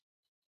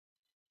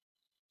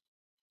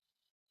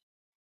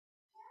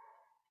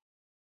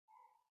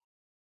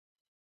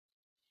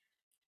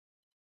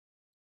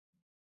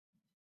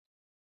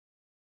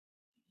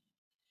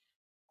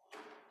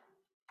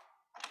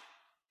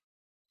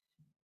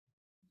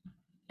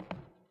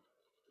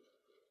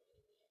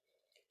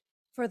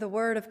For the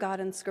word of God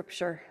in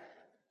Scripture,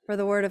 for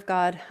the word of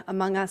God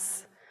among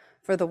us,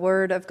 for the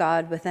word of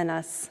God within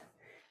us.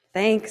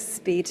 Thanks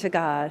be to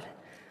God.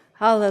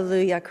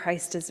 Hallelujah,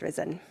 Christ is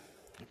risen.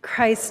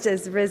 Christ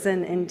is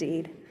risen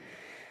indeed.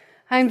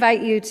 I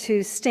invite you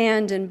to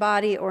stand in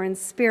body or in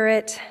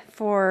spirit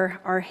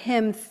for our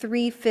hymn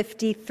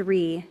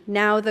 353,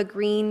 Now the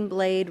Green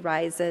Blade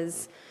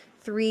Rises,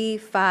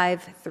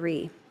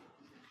 353.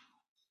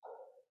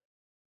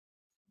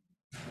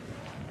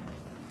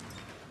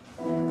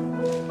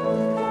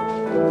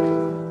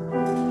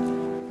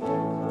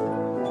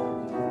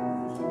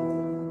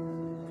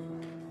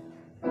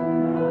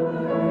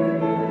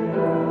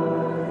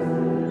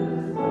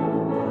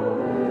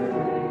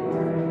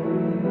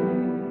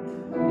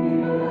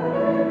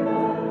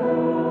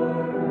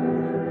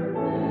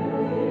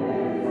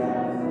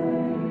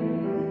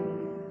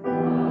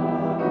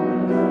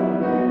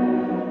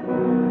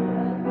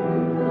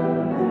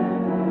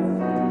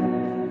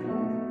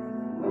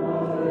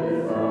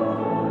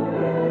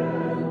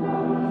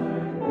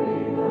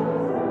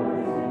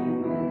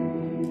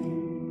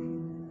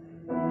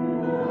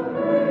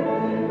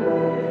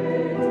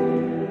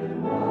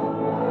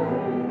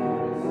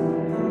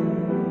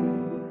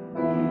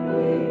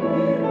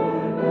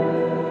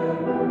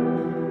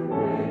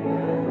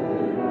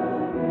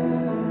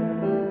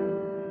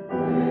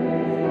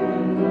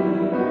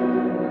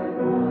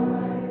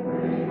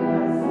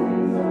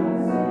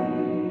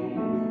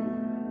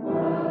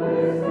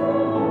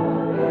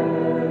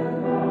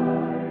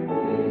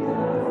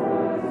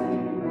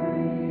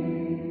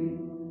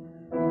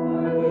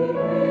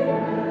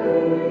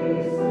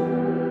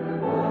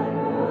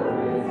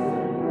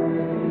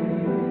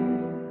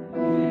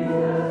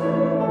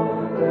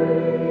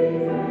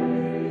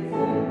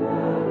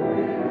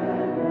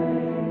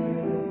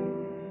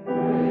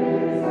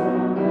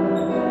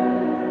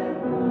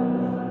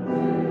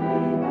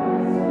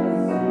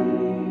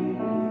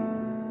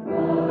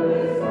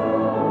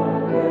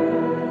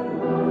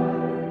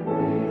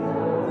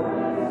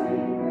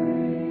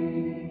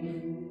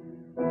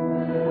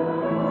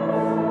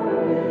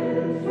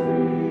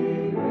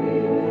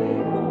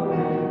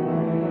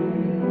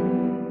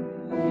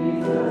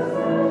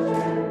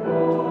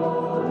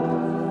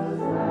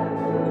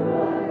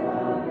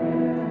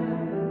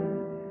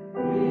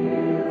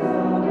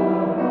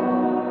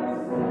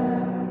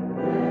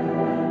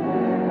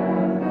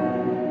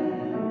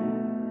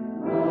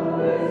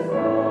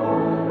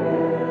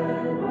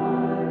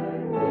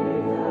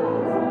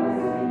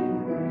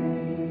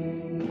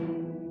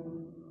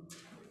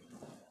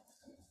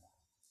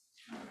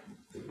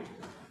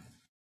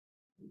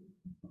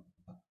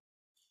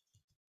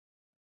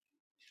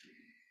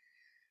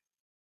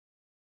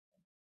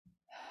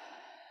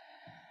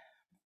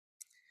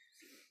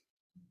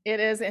 It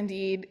is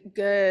indeed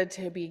good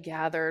to be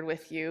gathered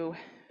with you,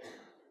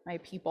 my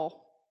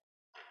people.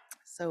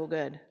 So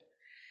good.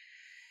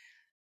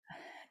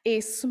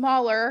 A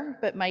smaller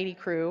but mighty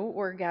crew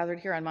were gathered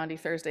here on Maundy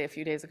Thursday a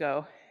few days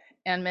ago,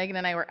 and Megan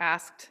and I were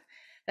asked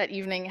that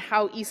evening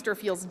how Easter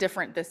feels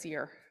different this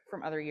year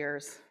from other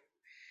years.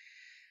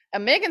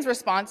 And Megan's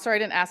response, sorry I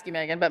didn't ask you,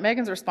 Megan, but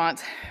Megan's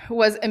response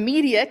was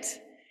immediate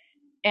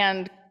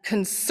and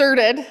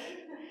concerted.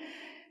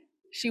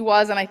 She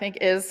was, and I think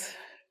is,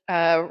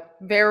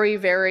 very,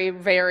 very,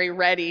 very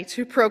ready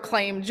to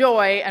proclaim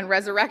joy and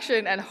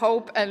resurrection and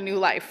hope and new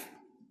life.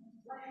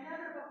 Like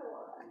never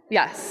before.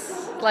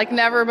 Yes, like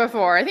never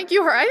before. I think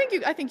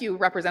you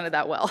represented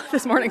that well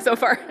this morning so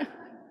far.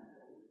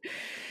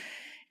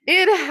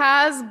 It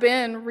has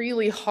been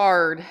really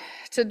hard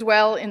to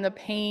dwell in the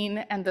pain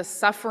and the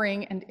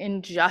suffering and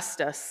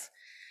injustice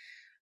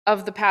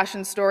of the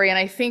Passion story, and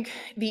I think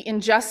the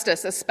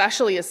injustice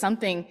especially is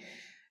something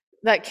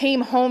that came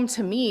home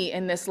to me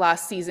in this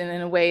last season in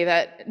a way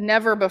that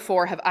never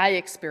before have I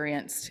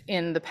experienced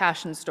in the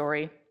Passion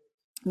story.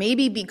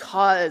 Maybe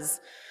because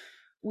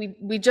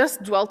we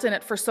just dwelt in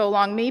it for so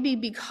long, maybe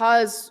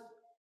because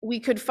we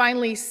could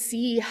finally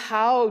see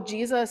how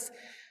Jesus'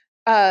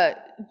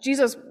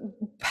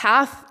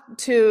 path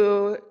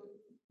to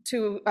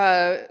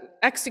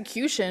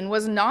execution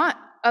was not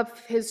of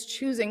his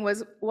choosing,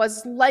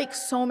 was like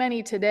so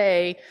many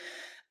today,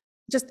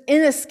 just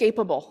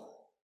inescapable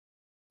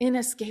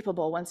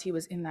once he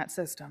was in that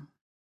system.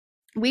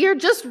 We are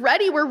just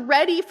ready. We're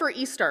ready for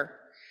Easter.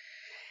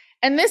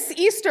 And this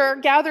Easter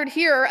gathered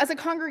here as a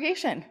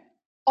congregation,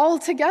 all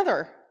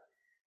together,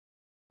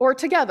 or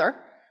together,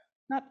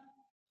 not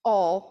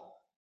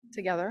all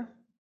together.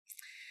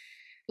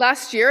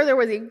 Last year, there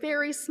was a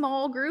very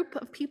small group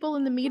of people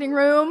in the meeting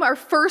room, our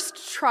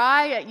first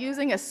try at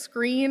using a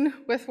screen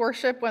with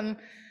worship when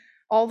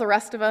all the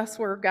rest of us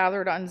were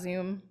gathered on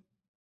Zoom,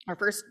 our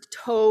first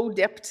toe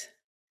dipped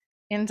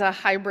into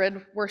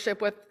hybrid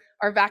worship with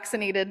our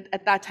vaccinated,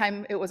 at that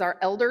time it was our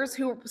elders,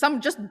 who some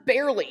just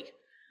barely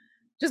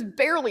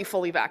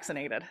fully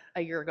vaccinated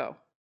a year ago.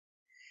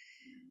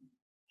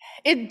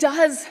 It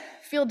does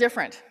feel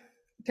different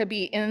to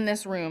be in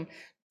this room,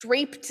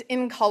 draped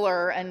in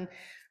color and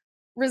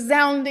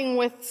resounding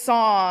with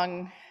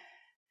song,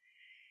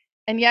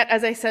 And yet,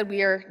 as I said,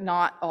 we are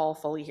not all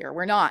fully here.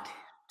 We're not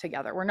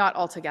together. We're not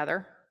all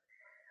together.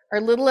 Our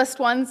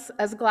littlest ones,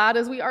 as glad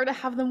as we are to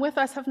have them with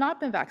us, have not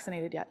been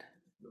vaccinated yet.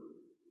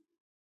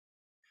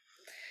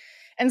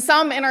 And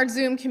some in our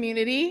Zoom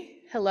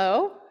community,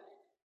 hello,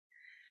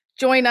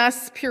 join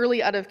us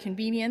purely out of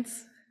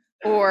convenience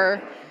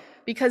or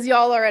because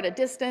y'all are at a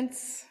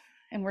distance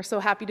and we're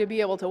so happy to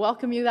be able to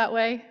welcome you that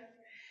way.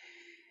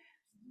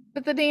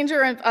 But the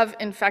danger of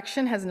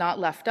infection has not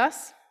left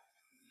us,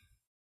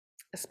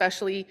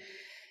 especially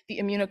the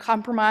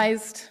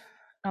immunocompromised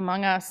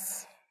among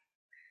us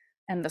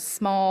and the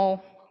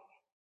small.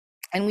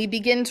 And we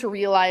begin to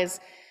realize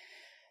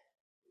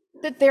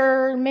that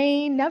there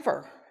may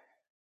never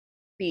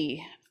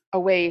be a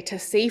way to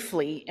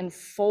safely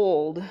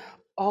enfold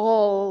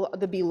all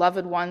the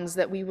beloved ones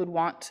that we would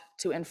want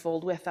to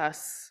enfold with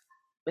us.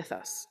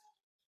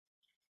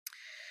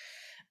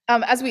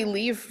 As we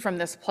leave from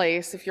this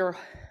place, if you're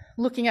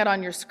looking at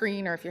on your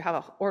screen or if you have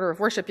an order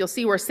of worship, you'll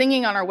see we're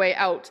singing on our way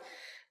out.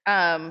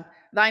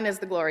 Thine is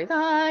the glory,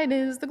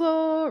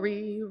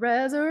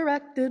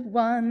 resurrected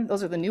one.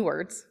 Those are the new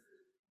words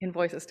in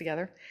Voices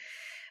Together.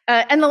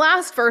 And the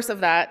last verse of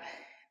that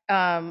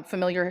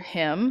familiar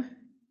hymn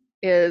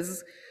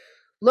is,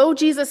 lo,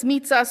 Jesus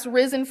meets us,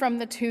 risen from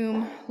the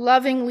tomb.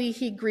 Lovingly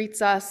he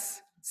greets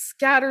us,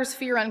 scatters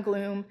fear and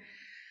gloom.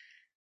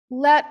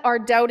 Let our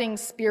doubting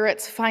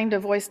spirits find a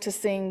voice to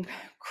sing.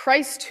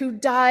 Christ who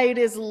died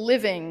is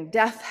living,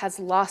 death has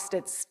lost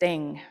its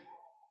sting.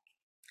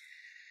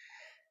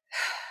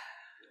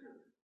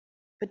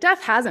 But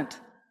death hasn't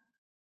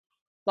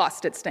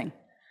lost its sting.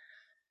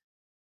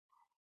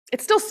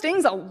 It still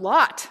stings a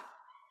lot.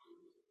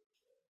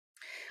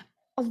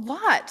 A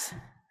lot.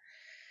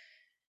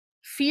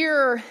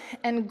 Fear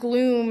and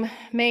gloom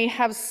may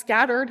have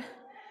scattered,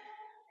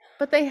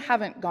 but they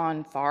haven't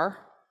gone far.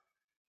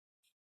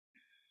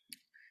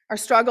 Our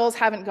struggles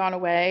haven't gone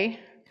away.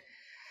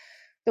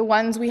 The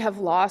ones we have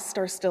lost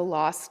are still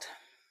lost.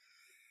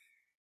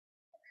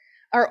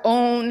 Our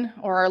own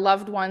or our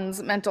loved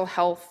ones' mental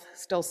health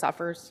still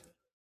suffers.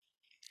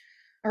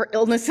 Our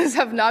illnesses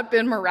have not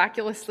been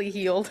miraculously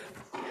healed.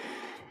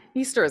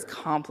 Easter is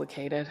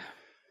complicated.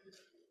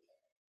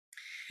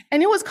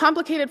 And it was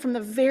complicated from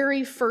the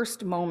very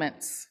first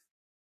moments.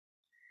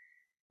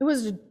 It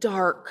was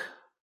dark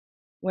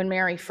when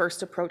Mary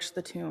first approached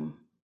the tomb.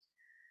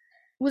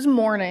 It was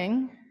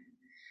morning,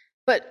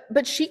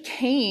 but she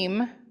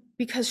came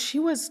because she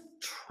was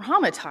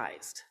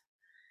traumatized.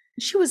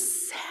 She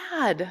was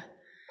sad.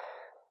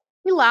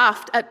 We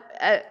laughed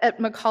at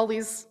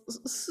Macaulay's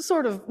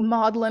sort of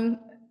maudlin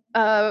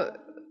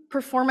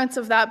performance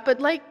of that,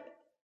 but like,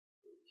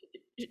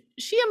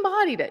 she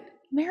embodied it.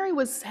 Mary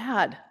was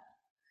sad.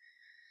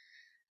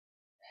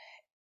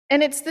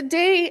 And it's the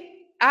day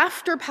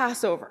after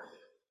Passover.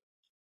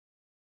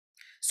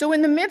 So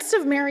in the midst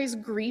of Mary's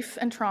grief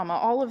and trauma,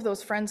 all of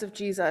those friends of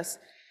Jesus,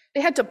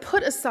 they had to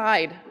put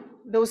aside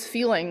those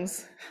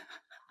feelings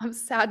of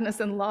sadness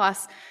and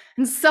loss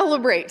and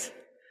celebrate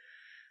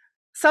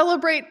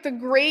the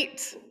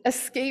great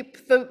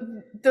escape,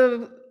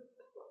 the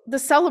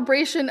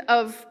celebration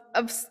of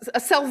a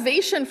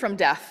salvation from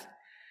death.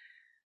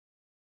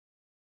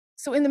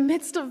 So in the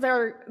midst of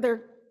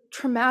their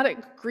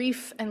traumatic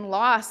grief and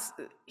loss,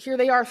 here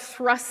they are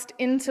thrust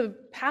into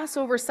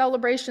Passover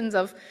celebrations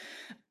of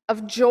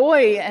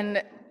joy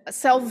and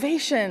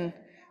salvation,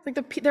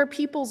 like their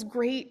people's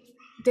great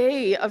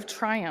day of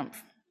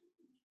triumph.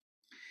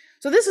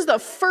 So this is the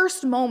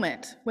first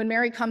moment when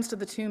Mary comes to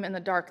the tomb in the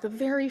dark, the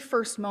very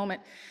first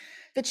moment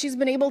that she's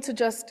been able to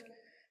just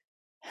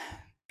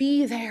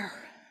be there.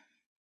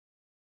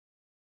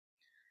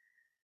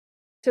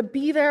 To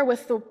be there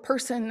with the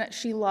person that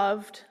she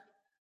loved,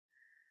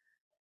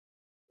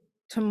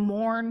 to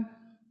mourn,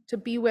 to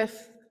be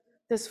with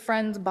this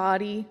friend's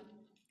body,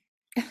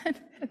 and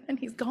then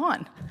he's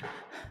gone.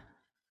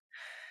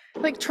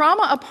 Like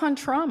trauma upon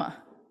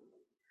trauma.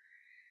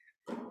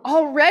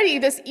 Already,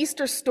 this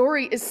Easter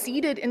story is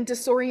seated in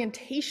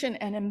disorientation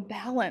and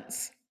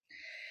imbalance.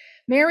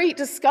 Mary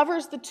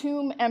discovers the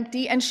tomb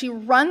empty, and she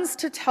runs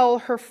to tell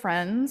her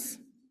friends.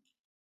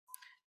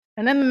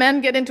 And then the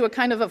men get into a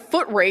kind of a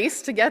foot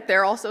race to get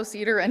there, also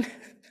Cedar and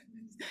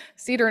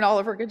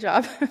Oliver, good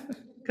job,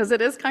 because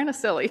it is kind of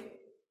silly.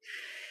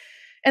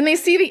 And they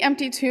see the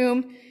empty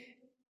tomb,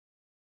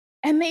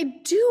 and they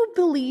do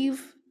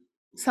believe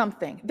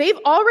something. They've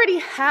already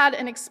had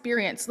an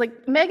experience.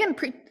 Like Megan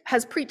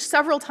has preached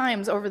several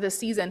times over this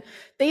season.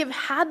 They have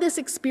had this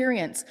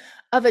experience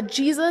of a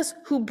Jesus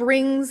who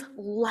brings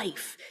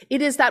life.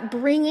 It is that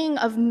bringing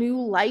of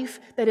new life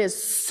that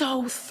is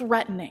so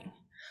threatening.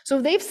 So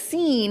they've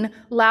seen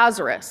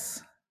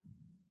Lazarus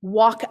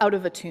walk out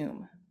of a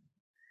tomb.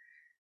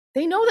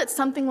 They know that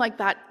something like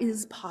that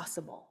is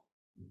possible.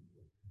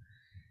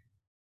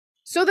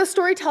 So the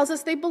story tells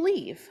us they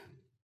believe.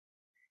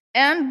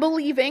 And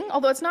believing,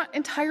 although it's not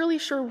entirely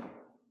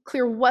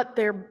clear what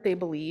they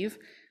believe,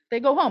 they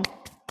go home.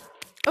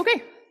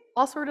 Okay,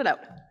 I'll sort it out.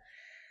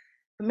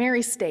 But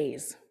Mary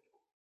stays.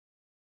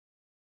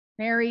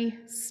 Mary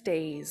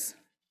stays.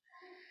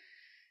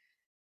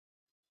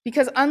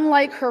 Because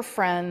unlike her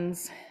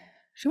friends,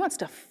 she wants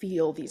to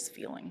feel these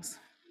feelings.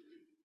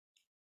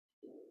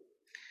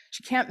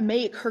 She can't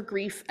make her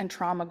grief and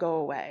trauma go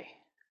away.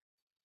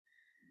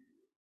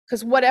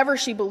 Because whatever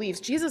she believes,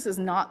 Jesus is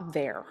not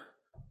there.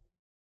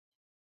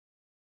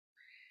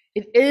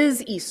 It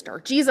is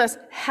Easter. Jesus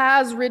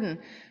has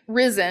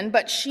risen,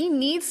 but she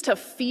needs to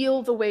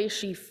feel the way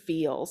she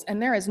feels.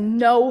 And there is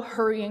no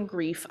hurry in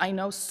grief. I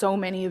know so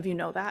many of you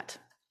know that.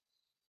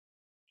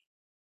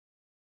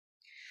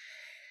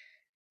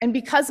 And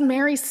because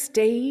Mary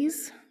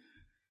stays,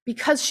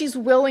 because she's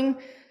willing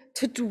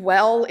to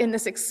dwell in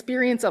this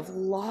experience of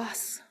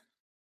loss,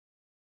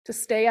 to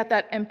stay at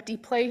that empty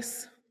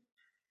place,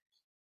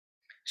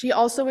 she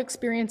also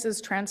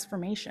experiences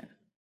transformation.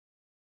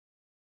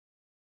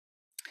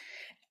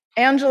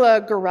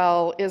 Angela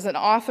Gurrell is an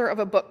author of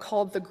a book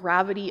called The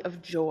Gravity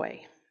of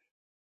Joy.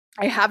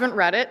 I haven't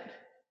read it,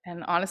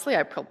 and honestly,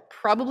 I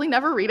probably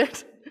never read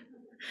it.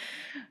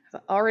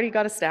 I've already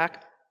got a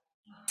stack.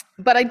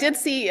 But I did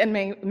see in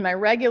my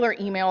regular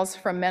emails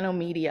from Menno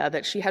Media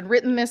that she had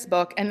written this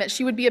book and that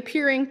she would be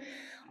appearing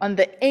on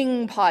the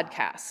Ing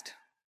podcast.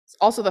 It's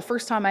also the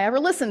first time I ever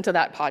listened to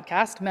that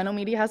podcast. Menno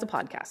Media has a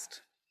podcast.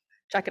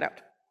 Check it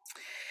out.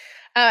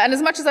 And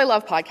as much as I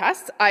love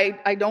podcasts,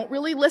 I don't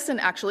really listen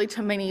actually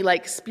to many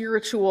like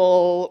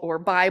spiritual or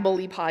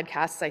Bible-y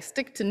podcasts. I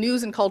stick to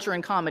news and culture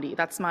and comedy.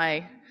 That's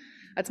my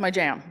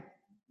jam.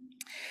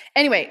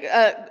 Anyway,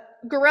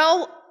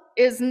 Gurrell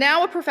is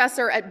now a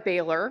professor at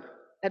Baylor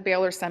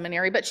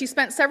Seminary, but she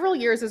spent several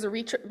years as a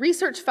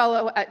research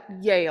fellow at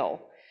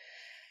Yale,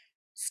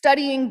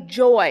 studying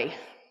joy,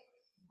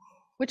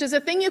 which is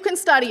a thing you can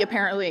study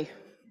apparently.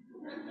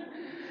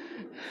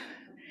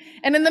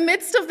 And in the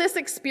midst of this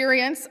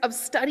experience of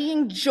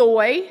studying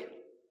joy,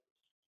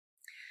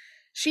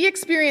 she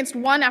experienced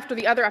one after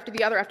the other,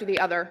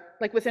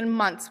 like within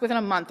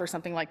a month or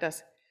something like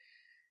this,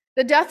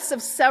 the deaths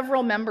of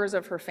several members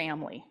of her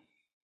family,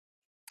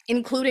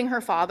 including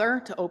her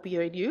father to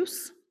opioid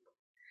use,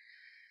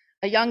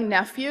 a young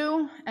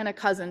nephew, and a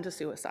cousin to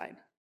suicide.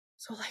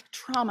 So like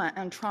trauma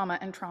and trauma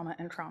and trauma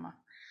and trauma.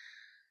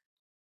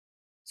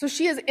 So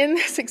she is in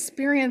this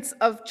experience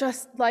of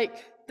just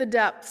like the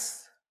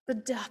depths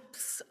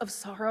of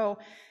sorrow.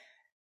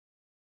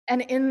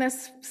 And in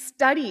this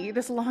study,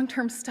 this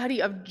long-term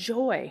study of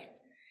joy.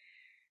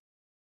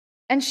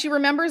 And she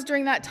remembers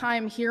during that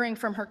time hearing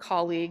from her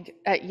colleague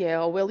at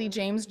Yale, Willie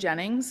James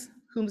Jennings,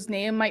 whose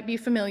name might be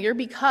familiar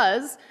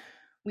because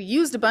we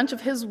used a bunch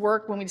of his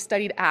work when we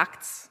studied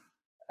Acts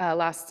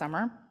last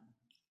summer.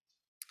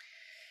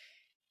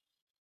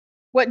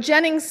 What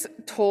Jennings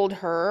told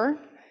her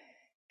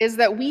is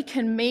that we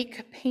can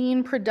make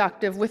pain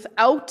productive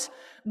without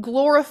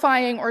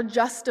glorifying or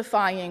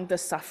justifying the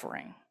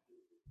suffering.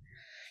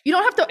 You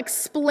don't have to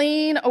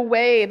explain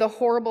away the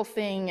horrible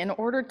thing in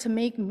order to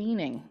make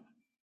meaning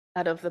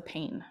out of the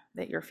pain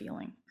that you're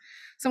feeling.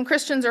 Some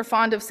Christians are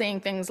fond of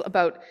saying things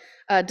about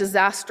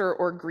disaster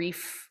or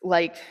grief,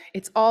 like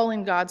it's all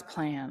in God's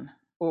plan,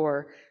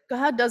 or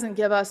God doesn't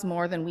give us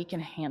more than we can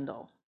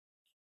handle.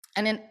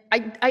 And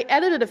I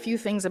edited a few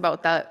things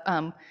about that,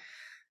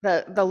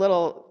 the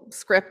little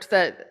script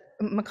that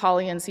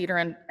Macaulay and Cedar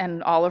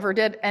and Oliver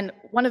did. And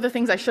one of the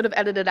things I should have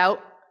edited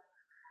out,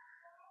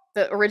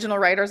 the original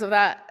writers of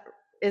that,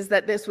 is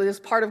that this was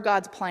part of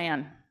God's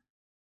plan.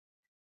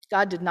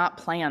 God did not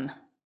plan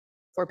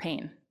for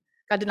pain.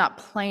 God did not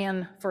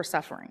plan for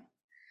suffering.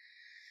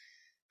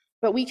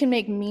 But we can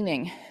make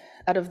meaning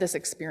out of this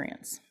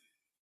experience.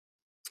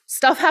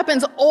 Stuff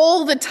happens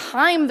all the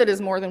time that is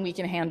more than we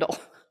can handle.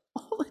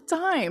 All the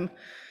time.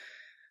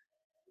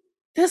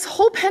 This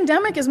whole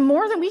pandemic is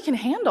more than we can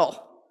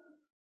handle.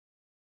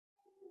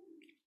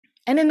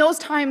 And in those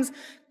times,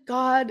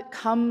 God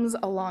comes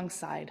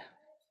alongside.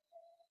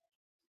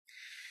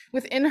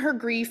 Within her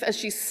grief, as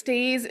she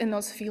stays in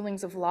those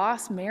feelings of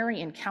loss, Mary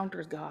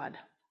encounters God.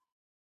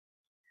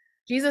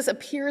 Jesus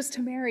appears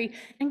to Mary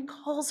and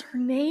calls her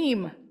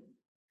name.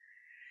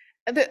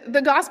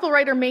 The gospel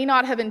writer may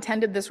not have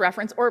intended this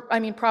reference, or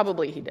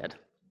probably he did,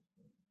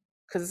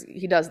 because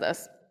he does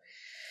this.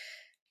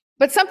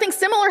 But something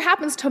similar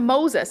happens to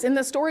Moses in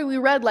the story we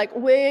read like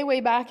way,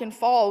 way back in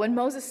fall when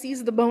Moses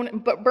sees the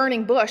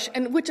burning bush,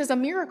 and which is a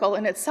miracle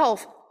in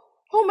itself.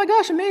 Oh my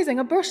gosh, amazing,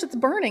 a bush that's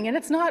burning and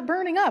it's not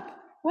burning up.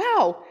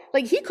 Wow,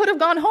 like he could have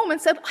gone home and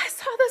said, I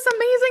saw this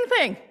amazing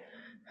thing.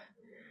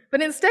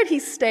 But instead he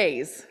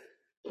stays.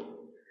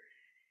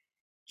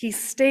 He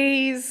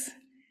stays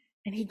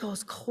and he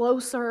goes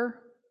closer.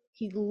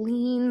 He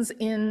leans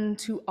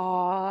into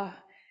awe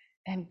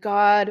and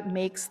God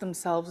makes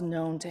themselves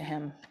known to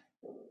him.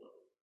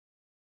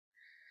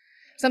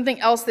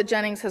 Something else that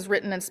Jennings has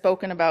written and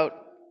spoken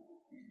about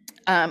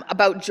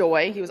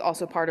joy, he was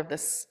also part of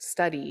this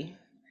study,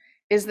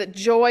 is that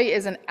joy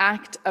is an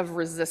act of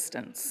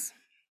resistance.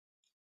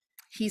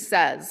 He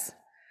says,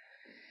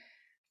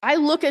 I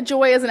look at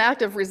joy as an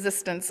act of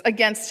resistance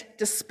against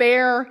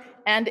despair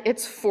and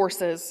its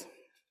forces.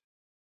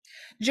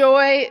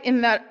 Joy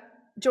in that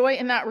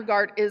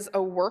regard is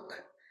a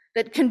work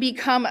that can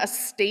become a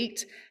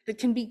state, that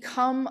can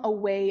become a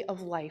way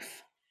of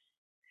life.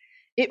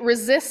 It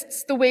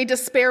resists the way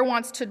despair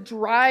wants to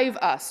drive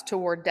us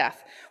toward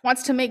death,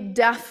 wants to make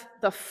death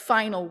the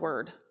final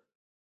word.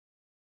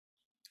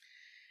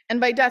 And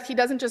by death, he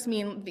doesn't just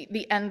mean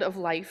the end of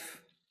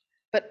life,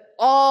 but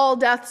all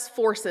death's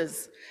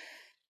forces,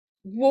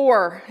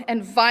 war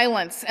and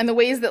violence, and the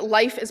ways that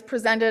life is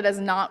presented as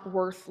not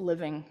worth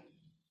living.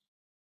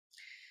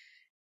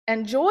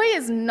 And joy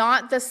is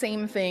not the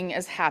same thing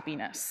as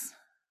happiness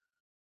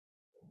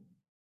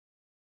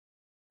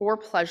or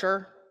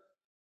pleasure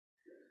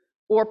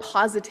or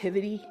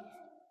positivity.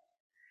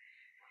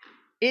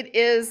 It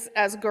is,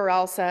 as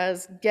Gorel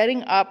says,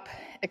 getting up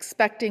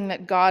expecting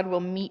that God will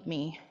meet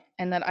me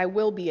and that I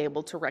will be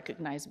able to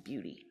recognize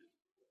beauty.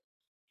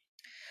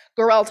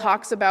 Gorel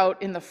talks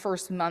about in the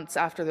first months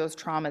after those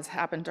traumas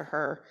happened to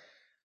her,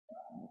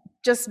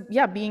 just,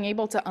 being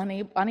able to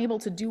unable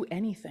to do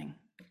anything.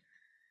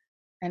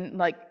 And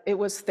like, it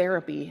was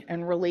therapy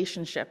and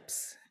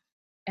relationships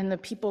and the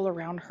people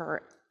around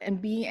her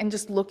and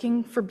just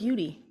looking for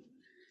beauty.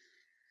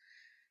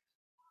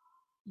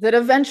 That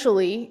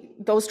eventually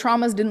those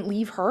traumas didn't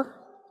leave her,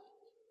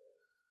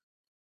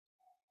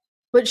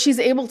 but she's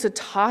able to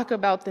talk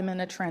about them in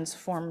a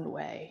transformed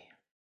way.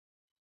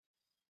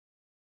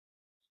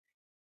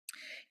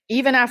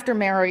 Even after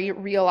Mary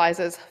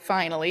realizes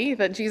finally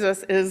that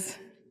Jesus is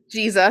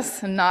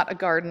Jesus and not a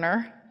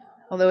gardener,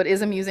 although it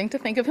is amusing to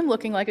think of him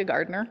looking like a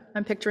gardener.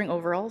 I'm picturing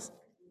overalls.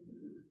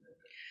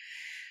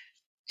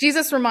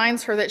 Jesus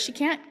reminds her that she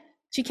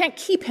can't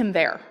keep him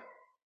there.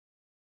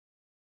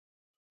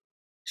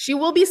 She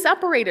will be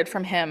separated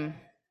from him,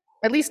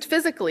 at least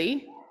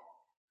physically.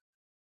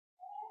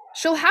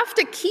 She'll have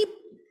to keep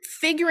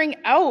figuring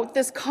out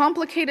this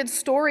complicated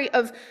story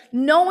of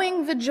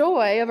knowing the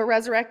joy of a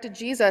resurrected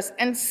Jesus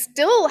and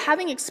still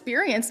having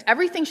experienced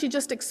everything she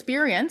just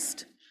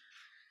experienced,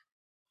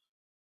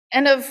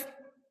 and of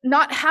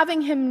not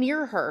having him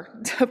near her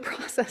to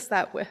process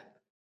that with.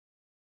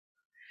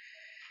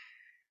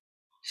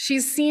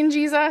 She's seen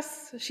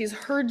Jesus, she's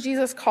heard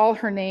Jesus call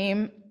her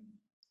name,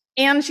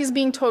 and she's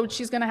being told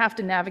she's going to have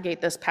to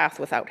navigate this path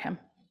without him.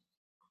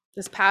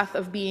 This path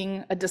of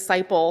being a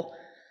disciple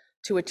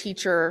to a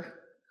teacher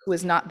who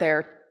is not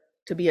there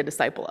to be a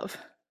disciple of.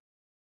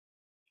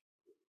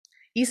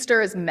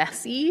 Easter is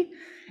messy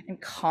and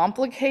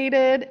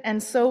complicated,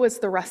 and so is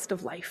the rest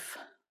of life.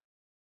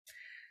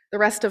 The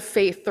rest of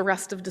faith, the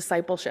rest of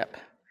discipleship.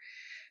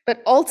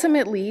 But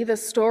ultimately, the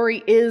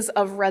story is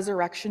of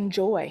resurrection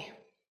joy.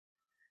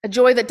 A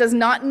joy that does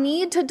not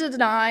need to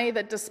deny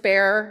that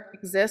despair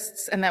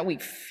exists and that we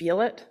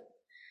feel it,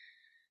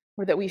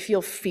 or that we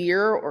feel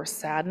fear or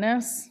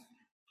sadness,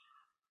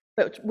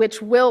 but which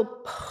will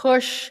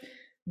push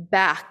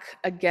back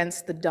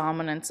against the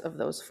dominance of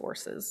those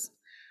forces,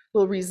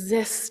 will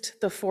resist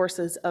the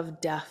forces of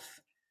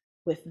death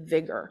with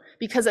vigor.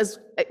 Because as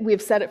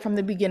we've said it from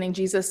the beginning,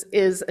 Jesus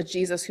is a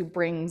Jesus who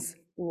brings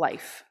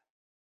life,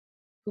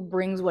 who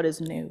brings what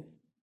is new.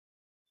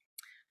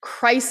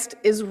 Christ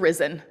is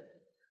risen.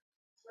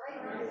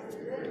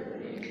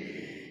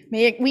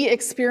 May we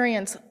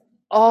experience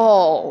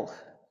all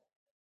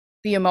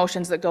the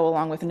emotions that go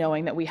along with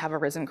knowing that we have a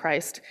risen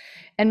Christ,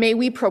 and may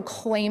we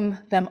proclaim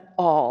them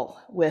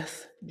all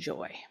with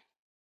joy.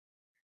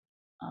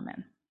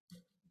 Amen.